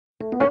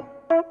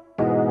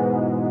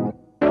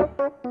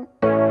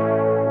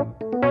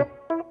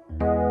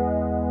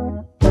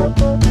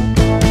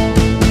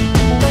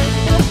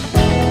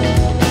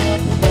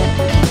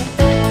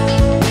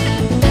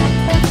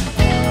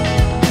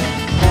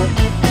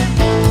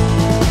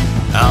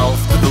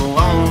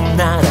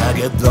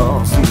Get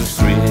lost in the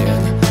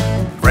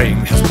street.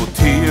 Rain has put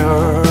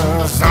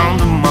tears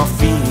under my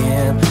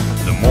feet.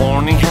 The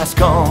morning has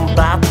come,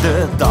 but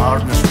the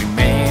darkness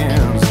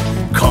remains,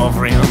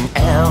 covering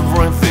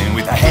everything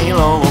with a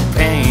halo of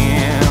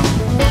pain.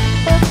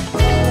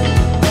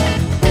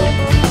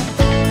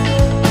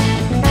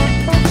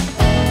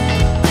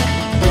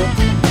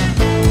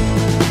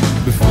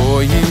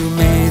 Before you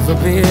leave, a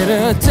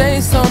bitter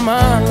taste on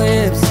my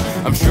lips.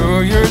 I'm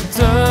sure your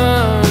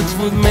touch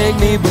would make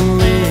me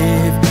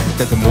believe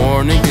that the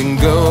morning can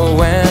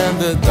go and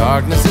the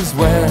darkness as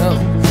well,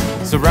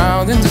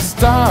 surrounding the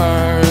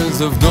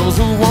stars of those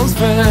who once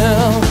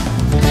fell.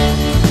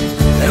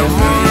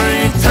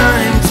 Every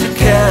time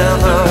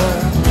together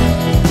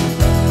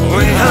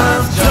we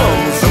have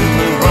chosen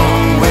the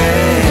wrong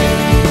way.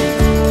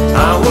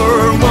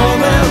 Our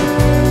moment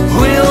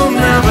will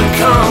never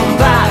come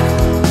back.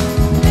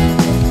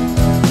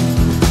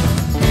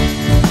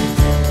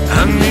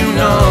 And you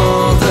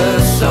know the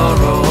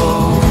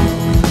sorrow,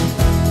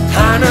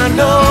 and I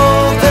know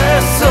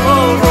there's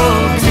sorrow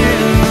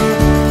too,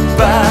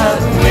 but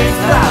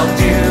without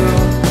you,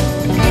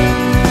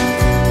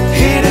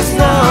 it is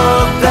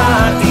not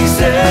that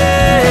easy.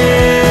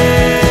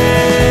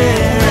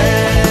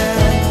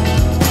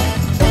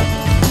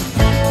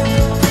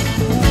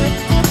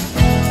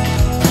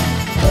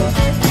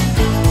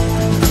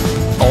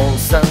 All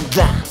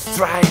sunglass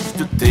tries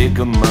to take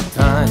on my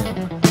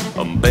time,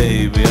 and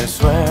baby I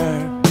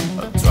swear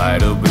I'll try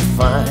to be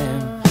fine.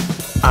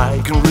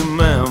 I can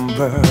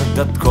remember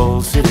that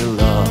cold city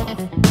love.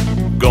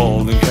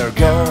 Golden hair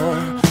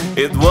girl,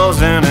 it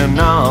wasn't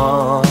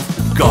enough.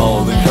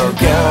 Golden hair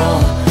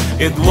girl,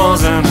 it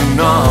wasn't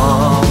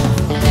enough.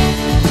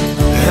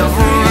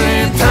 Every